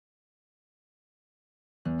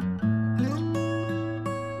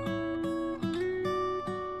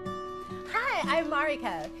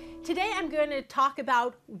Marika. Today I'm going to talk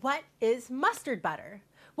about what is mustard butter.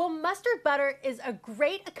 Well, mustard butter is a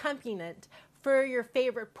great accompaniment for your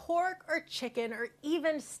favorite pork or chicken or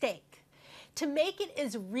even steak. To make it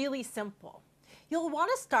is really simple. You'll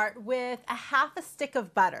want to start with a half a stick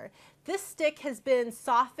of butter. This stick has been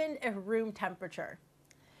softened at room temperature.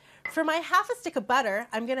 For my half a stick of butter,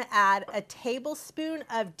 I'm going to add a tablespoon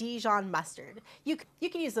of Dijon mustard. You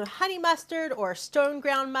can use a honey mustard or stone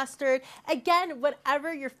ground mustard. Again,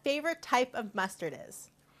 whatever your favorite type of mustard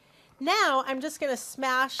is. Now I'm just going to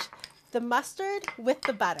smash the mustard with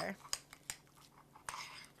the butter.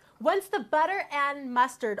 Once the butter and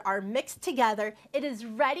mustard are mixed together, it is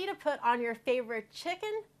ready to put on your favorite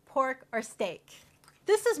chicken, pork, or steak.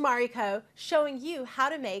 This is Mariko showing you how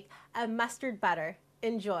to make a mustard butter.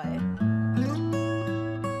 Enjoy.